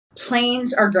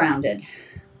Planes are grounded.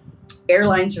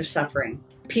 Airlines are suffering.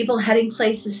 People heading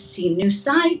places to see new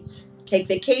sights, take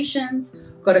vacations,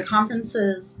 go to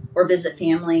conferences, or visit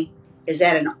family is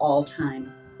at an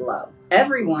all-time low.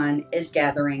 Everyone is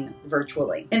gathering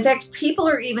virtually. In fact, people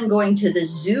are even going to the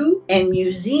zoo and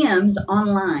museums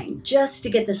online just to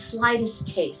get the slightest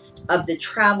taste of the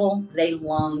travel they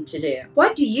long to do.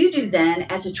 What do you do then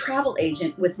as a travel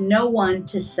agent with no one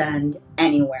to send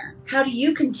anywhere? How do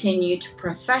you continue to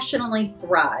professionally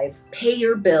thrive, pay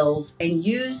your bills, and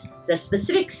use the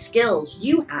specific skills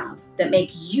you have that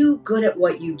make you good at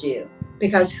what you do?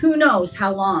 Because who knows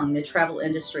how long the travel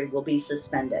industry will be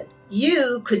suspended.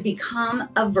 You could become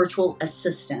a virtual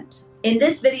assistant. In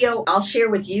this video, I'll share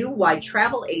with you why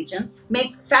travel agents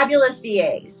make fabulous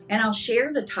VAs, and I'll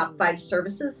share the top 5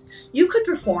 services you could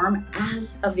perform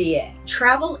as a VA.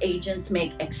 Travel agents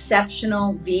make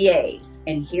exceptional VAs,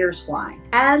 and here's why.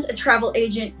 As a travel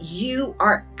agent, you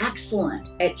are excellent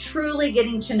at truly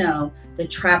getting to know the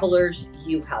travelers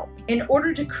you help. In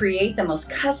order to create the most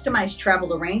customized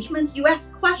travel arrangements, you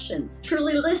ask questions,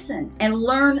 truly listen, and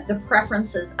learn the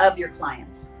preferences of your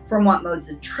clients. From what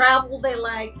modes of travel they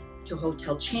like, to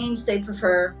hotel chains they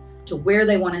prefer, to where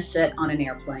they want to sit on an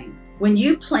airplane. When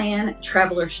you plan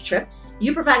travelers' trips,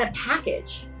 you provide a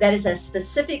package that is as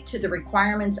specific to the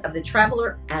requirements of the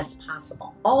traveler as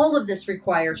possible. All of this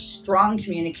requires strong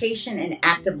communication and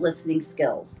active listening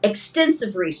skills,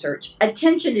 extensive research,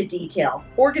 attention to detail,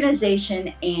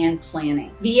 organization, and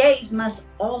planning. VAs must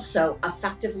also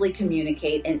effectively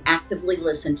communicate and actively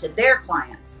listen to their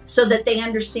clients so that they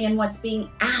understand what's being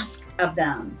asked of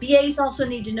them. VAs also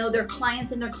need to know their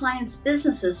clients and their clients'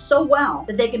 businesses so well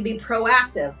that they can be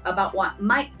proactive about what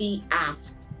might be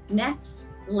asked next,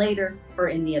 later, or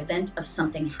in the event of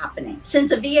something happening.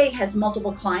 Since a VA has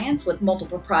multiple clients with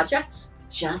multiple projects,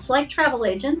 just like travel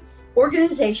agents,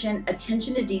 organization,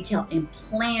 attention to detail, and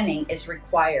planning is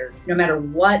required no matter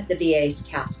what the VA's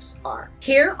tasks are.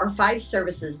 Here are 5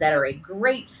 services that are a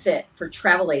great fit for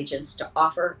travel agents to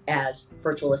offer as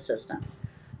virtual assistants.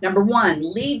 Number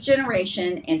 1, lead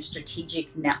generation and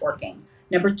strategic networking.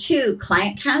 Number 2,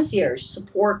 client concierge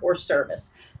support or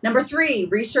service. Number 3,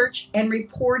 research and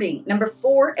reporting. Number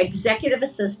 4, executive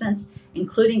assistance,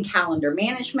 including calendar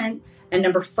management. And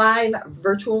number 5,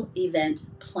 virtual event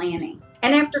planning.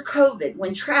 And after COVID,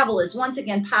 when travel is once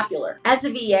again popular, as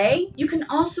a VA, you can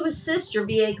also assist your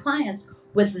VA clients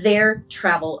with their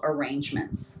travel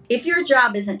arrangements. If your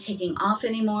job isn't taking off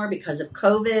anymore because of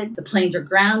COVID, the planes are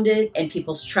grounded, and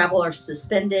people's travel are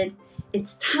suspended,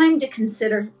 it's time to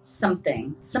consider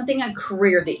something, a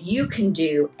career that you can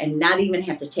do and not even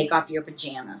have to take off your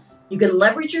pajamas. You can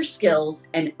leverage your skills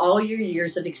and all your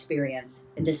years of experience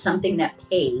into something that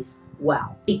pays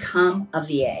well. Become a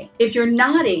VA. If you're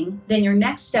nodding, then your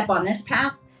next step on this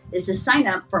path is to sign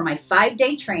up for my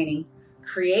 5-day training,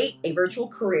 Create a Virtual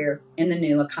Career in the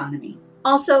New Economy.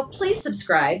 Also, please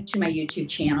subscribe to my YouTube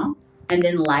channel and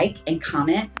then like and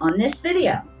comment on this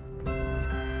video.